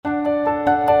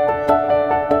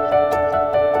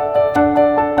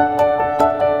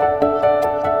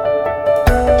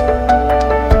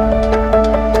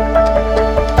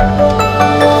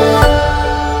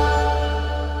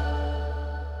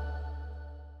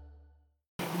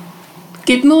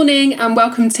Good morning and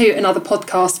welcome to another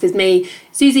podcast with me,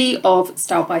 Susie of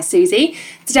Style by Susie.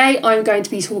 Today I'm going to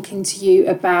be talking to you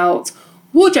about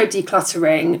wardrobe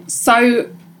decluttering. So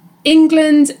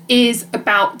England is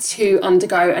about to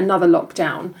undergo another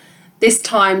lockdown, this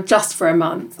time just for a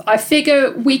month. I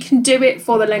figure we can do it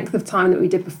for the length of time that we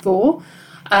did before.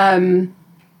 And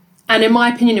in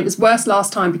my opinion, it was worse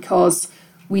last time because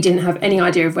we didn't have any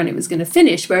idea of when it was going to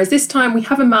finish. Whereas this time we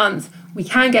have a month, we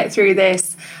can get through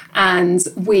this and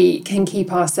we can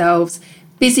keep ourselves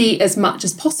busy as much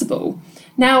as possible.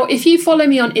 Now, if you follow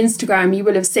me on Instagram, you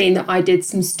will have seen that I did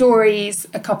some stories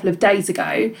a couple of days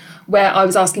ago where I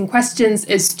was asking questions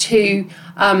as to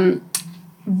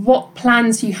what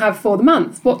plans you have for the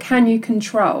month. What can you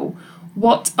control?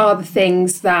 What are the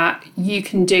things that you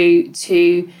can do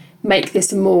to make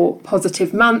this a more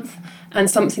positive month and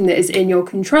something that is in your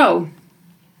control?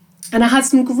 And I had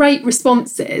some great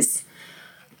responses.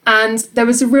 And there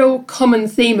was a real common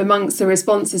theme amongst the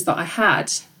responses that I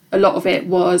had. A lot of it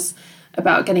was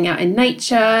about getting out in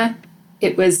nature.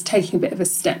 It was taking a bit of a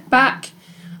step back,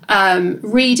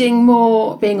 reading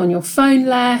more, being on your phone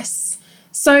less.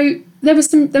 So there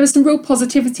was some real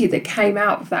positivity that came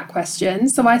out of that question.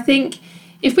 So I think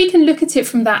if we can look at it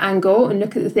from that angle and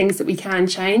look at the things that we can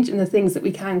change and the things that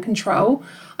we can control,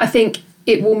 I think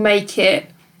it will make the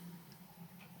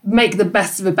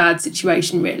best of a bad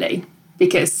situation, really.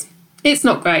 Because it's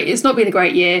not great. It's not been a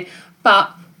great year,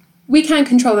 but we can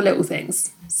control the little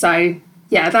things. So,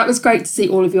 yeah, that was great to see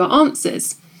all of your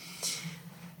answers.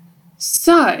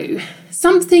 So,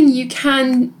 something you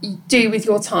can do with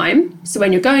your time. So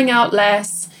when you're going out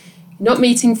less, not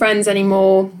meeting friends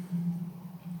anymore,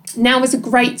 now is a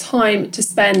great time to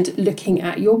spend looking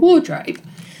at your wardrobe.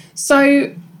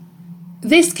 So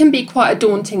this can be quite a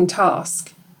daunting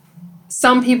task.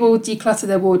 Some people declutter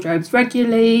their wardrobes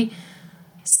regularly.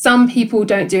 Some people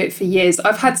don't do it for years.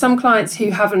 I've had some clients who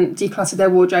haven't decluttered their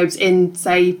wardrobes in,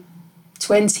 say,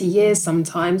 20 years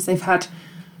sometimes. They've had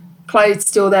clothes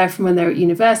still there from when they were at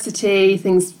university,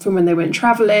 things from when they went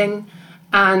travelling,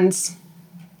 and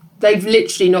they've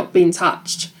literally not been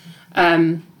touched,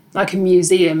 like a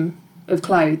museum of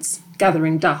clothes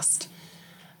gathering dust.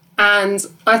 And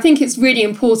I think it's really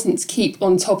important to keep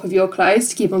on top of your clothes,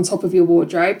 to keep on top of your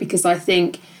wardrobe, because I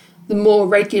think the more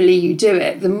regularly you do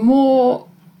it, the more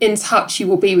in touch you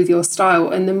will be with your style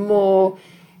and the more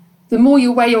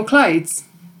you'll wear your clothes.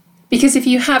 Because if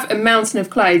you have a mountain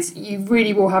of clothes, you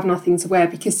really will have nothing to wear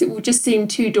because it will just seem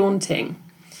too daunting.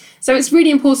 So it's really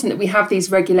important that we have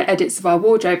these regular edits of our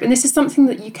wardrobe. And this is something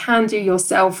that you can do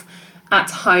yourself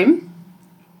at home.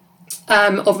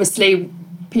 Obviously,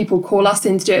 people call us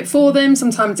in to do it for them.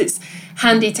 Sometimes it's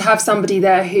handy to have somebody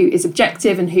there who is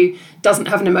objective and who doesn't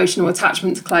have an emotional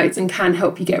attachment to clothes and can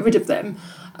help you get rid of them.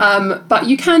 But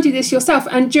you can do this yourself.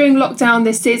 And during lockdown,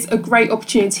 this is a great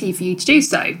opportunity for you to do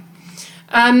so.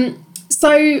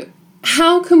 So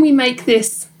how can we make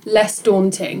this less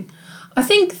daunting? I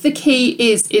think the key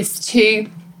to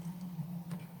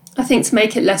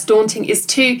make it less daunting is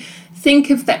to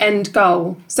think of the end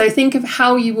goal. So think of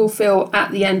how you will feel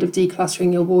at the end of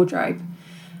decluttering your wardrobe.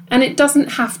 And it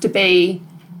doesn't have to be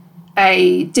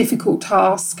a difficult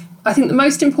task. I think the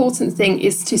most important thing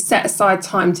is to set aside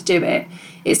time to do it.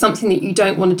 It's something that you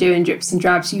don't want to do in drips and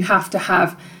drabs. You have to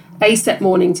have a set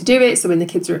morning to do it. So when the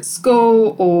kids are at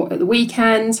school or at the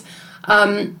weekend,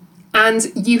 and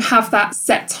you have that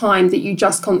set time that you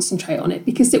just concentrate on it,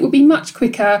 because it will be much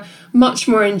quicker, much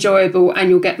more enjoyable, and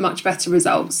you'll get much better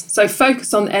results. So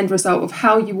focus on the end result of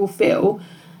how you will feel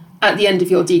at the end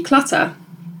of your declutter.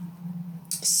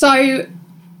 So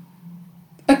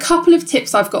a couple of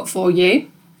tips I've got for you.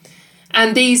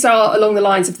 And these are along the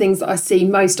lines of things that I see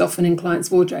most often in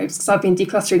clients' wardrobes, because I've been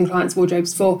decluttering clients'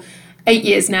 wardrobes for 8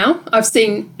 years now. I've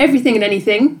seen everything and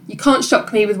anything. You can't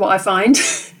shock me with what I find.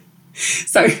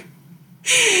 So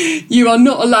you are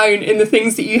not alone in the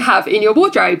things that you have in your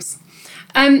wardrobes.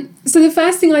 So the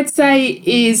first thing I'd say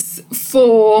is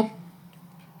for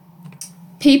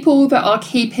people that are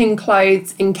keeping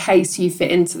clothes in case you fit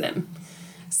into them.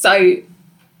 So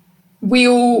we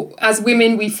all, as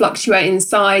women, we fluctuate in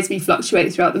size, we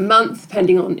fluctuate throughout the month,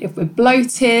 depending on if we're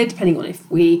bloated, depending on if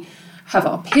we have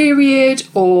our period,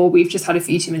 or we've just had a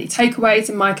few too many takeaways,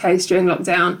 in my case, during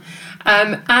lockdown.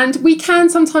 And we can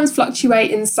sometimes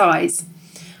fluctuate in size.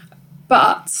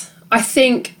 But I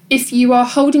think if you are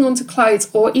holding on to clothes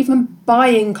or even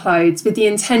buying clothes with the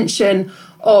intention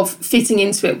of fitting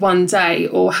into it one day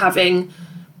or having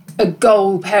a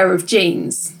goal pair of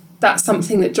jeans, that's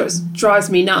something that just drives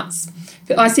me nuts.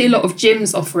 I see a lot of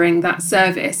gyms offering that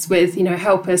service with,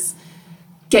 help us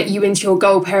get you into your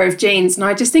goal pair of jeans. And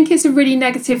I just think it's a really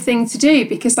negative thing to do,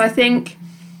 because I think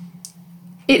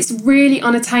it's really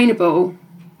unattainable.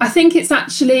 I think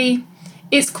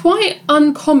it's quite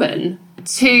uncommon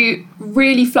to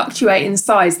really fluctuate in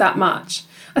size that much.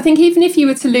 I think even if you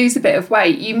were to lose a bit of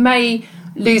weight, you may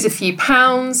lose a few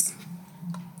pounds,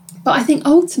 but I think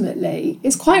ultimately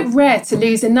it's quite rare to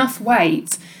lose enough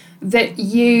weight that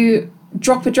you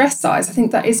drop a dress size. I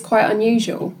think that is quite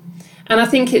unusual. And I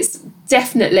think it's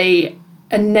definitely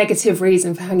a negative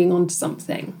reason for hanging on to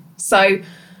something. So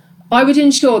I would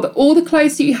ensure that all the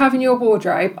clothes that you have in your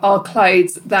wardrobe are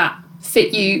clothes that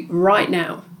fit you right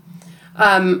now.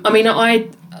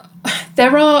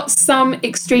 There are some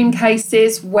extreme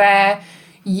cases where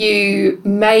you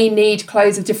may need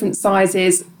clothes of different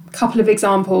sizes. A couple of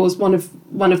examples: one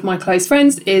of my close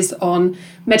friends is on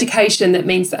medication that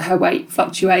means that her weight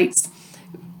fluctuates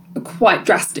quite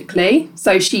drastically,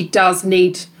 so she does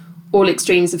need all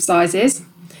extremes of sizes.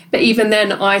 But even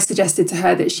then, I suggested to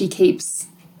her that she keeps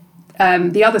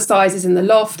the other sizes in the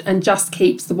loft and just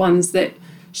keeps the ones that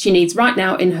she needs right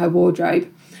now in her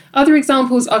wardrobe. Other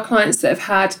examples are clients that have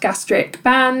had gastric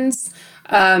bands,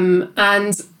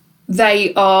 and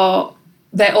they're on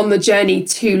the journey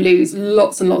to lose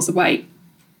lots and lots of weight.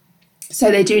 So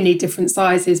they do need different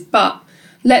sizes. But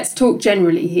let's talk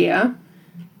generally here.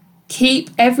 Keep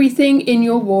everything in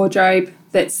your wardrobe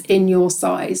that's in your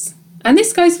size. And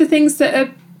this goes for things that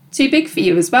are too big for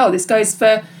you as well. This goes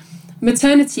for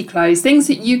maternity clothes, things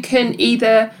that you can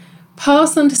either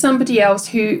pass on to somebody else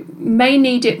who may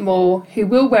need it more, who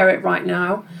will wear it right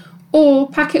now, or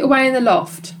pack it away in the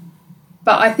loft.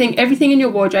 But I think everything in your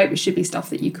wardrobe should be stuff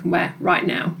that you can wear right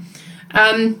now.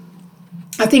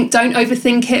 I think don't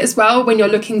overthink it as well when you're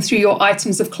looking through your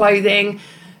items of clothing.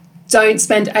 Don't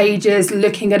spend ages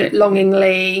looking at it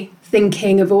longingly,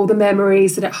 thinking of all the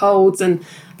memories that it holds and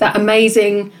that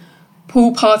amazing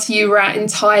pool party you were at in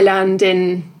Thailand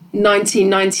in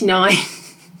 1999.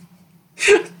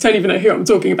 Don't even know who I'm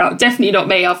talking about. Definitely not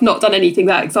me. I've not done anything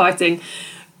that exciting.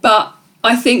 But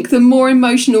I think the more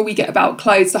emotional we get about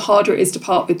clothes, the harder it is to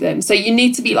part with them. So you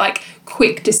need to be like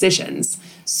quick decisions.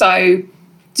 So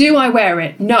do I wear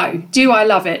it? No. Do I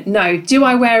love it? No. Do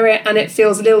I wear it and it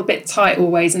feels a little bit tight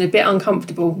always and a bit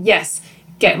uncomfortable? Yes.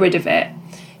 Get rid of it.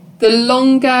 The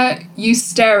longer you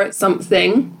stare at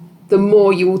something, the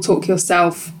more you will talk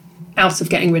yourself out of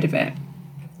getting rid of it.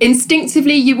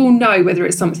 Instinctively, you will know whether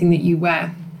it's something that you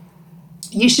wear.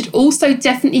 You should also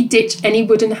definitely ditch any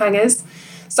wooden hangers.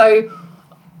 So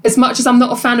as much as I'm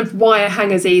not a fan of wire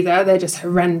hangers either, they're just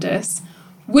horrendous.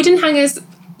 Wooden hangers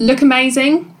look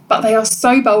amazing, but they are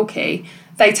so bulky.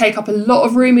 They take up a lot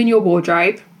of room in your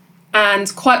wardrobe.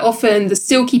 And quite often the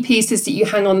silky pieces that you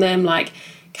hang on them, like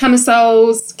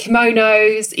camisoles,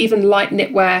 kimonos, even light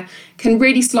knitwear, can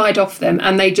really slide off them,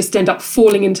 and they just end up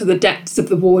falling into the depths of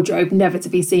the wardrobe, never to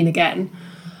be seen again.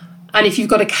 And if you've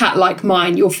got a cat like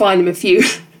mine, you'll find them a few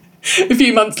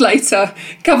months later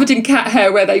covered in cat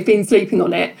hair where they've been sleeping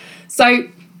on it. So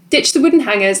ditch the wooden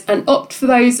hangers and opt for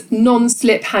those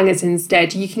non-slip hangers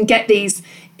instead. You can get these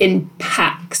in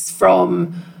packs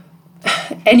from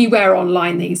anywhere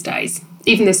online these days,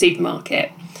 even the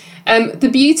supermarket. The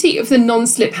beauty of the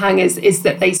non-slip hangers is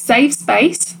that they save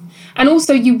space, and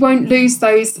also you won't lose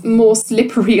those more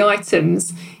slippery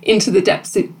items into the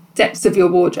depths of your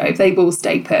wardrobe. They will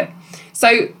stay put.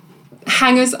 So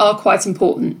hangers are quite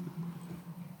important.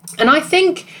 And I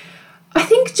think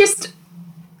just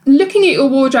looking at your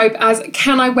wardrobe as,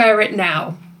 can I wear it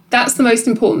now? That's the most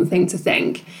important thing to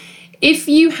think. If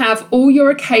you have all your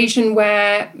occasion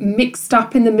wear mixed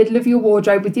up in the middle of your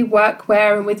wardrobe with your work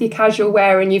wear and with your casual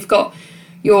wear, and you've got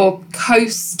your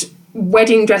Coast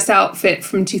wedding dress outfit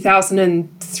from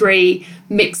 2003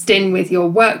 mixed in with your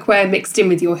workwear, mixed in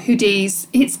with your hoodies,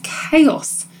 it's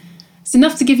chaos. It's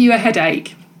enough to give you a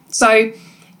headache. So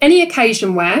any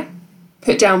occasion wear,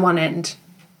 put down one end,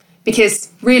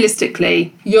 because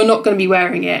realistically, you're not going to be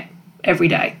wearing it every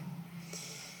day.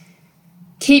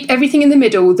 Keep everything in the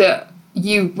middle that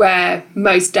you wear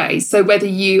most days. So whether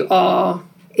you are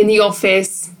in the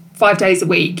office 5 days a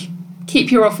week, keep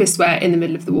your office wear in the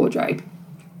middle of the wardrobe.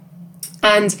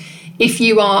 And if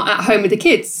you are at home with the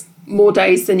kids more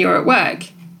days than you're at work,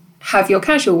 have your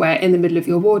casual wear in the middle of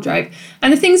your wardrobe.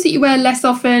 And the things that you wear less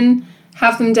often,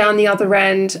 have them down the other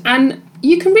end. And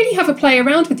you can really have a play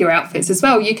around with your outfits as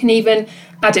well. You can even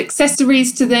add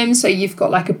accessories to them. So you've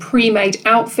got like a pre-made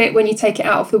outfit when you take it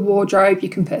out of the wardrobe. You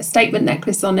can put a statement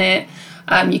necklace on it.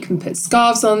 You can put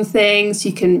scarves on things.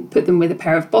 You can put them with a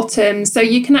pair of bottoms. So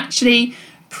you can actually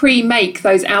pre-make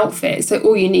those outfits. So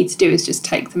all you need to do is just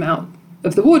take them out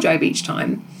of the wardrobe each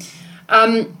time.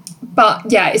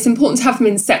 But yeah, it's important to have them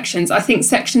in sections. I think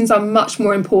sections are much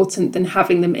more important than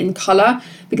having them in colour,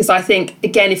 because I think,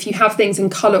 again, if you have things in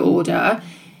colour order,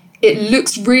 it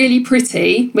looks really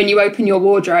pretty when you open your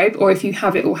wardrobe, or if you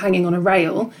have it all hanging on a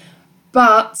rail.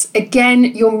 But again,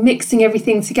 you're mixing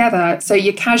everything together. So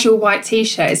your casual white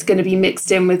t-shirt is going to be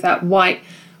mixed in with that white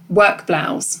work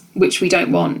blouse, which we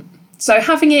don't want. So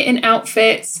having it in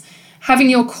outfits, having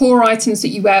your core items that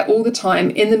you wear all the time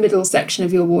in the middle section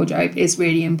of your wardrobe is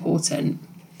really important.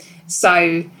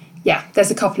 So yeah,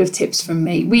 there's a couple of tips from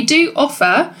me. We do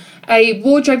offer a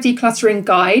wardrobe decluttering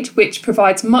guide, which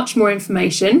provides much more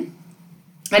information,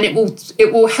 and it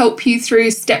will help you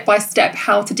through step by step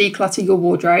how to declutter your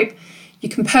wardrobe. You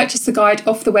can purchase the guide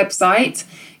off the website.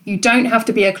 You don't have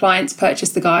to be a client to purchase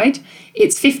the guide.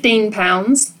 It's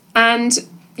 £15 and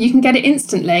you can get it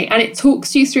instantly, and it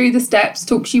talks you through the steps,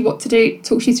 talks you through what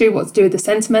to do with the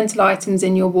sentimental items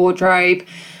in your wardrobe,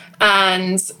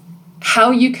 and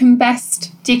how you can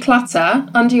best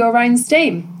declutter under your own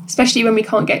steam, especially when we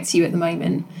can't get to you at the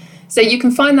moment. So you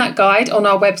can find that guide on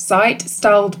our website,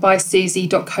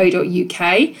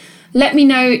 styledbysusie.co.uk. Let me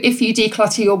know if you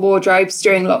declutter your wardrobes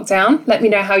during lockdown. Let me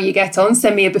know how you get on.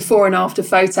 Send me a before and after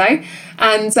photo.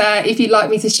 And if you'd like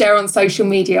me to share on social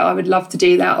media, I would love to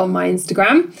do that on my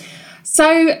Instagram.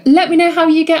 So let me know how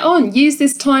you get on. Use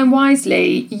this time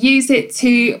wisely. Use it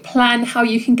to plan how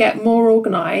you can get more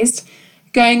organised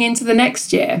going into the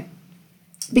next year,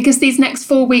 because these next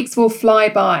 4 weeks will fly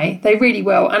by. They really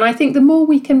will. And I think the more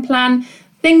we can plan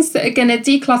things that are going to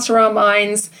declutter our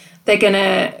minds, they're going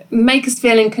to make us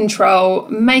feel in control,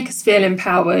 make us feel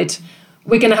empowered,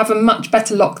 we're going to have a much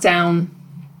better lockdown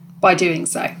by doing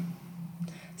so.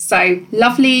 So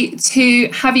lovely to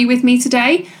have you with me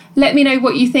today. Let me know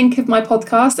what you think of my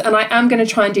podcast, and I am going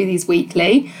to try and do these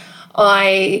weekly.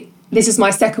 This is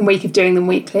my second week of doing them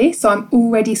weekly, so I'm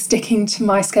already sticking to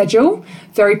my schedule.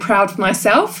 Very proud of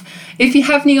myself. If you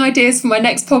have any ideas for my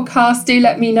next podcast, do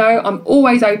let me know. I'm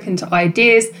always open to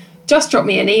ideas. Just drop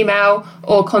me an email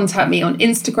or contact me on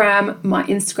Instagram. My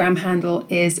Instagram handle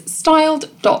is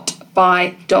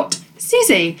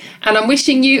styled.by.susie. And I'm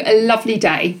wishing you a lovely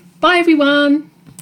day. Bye, everyone.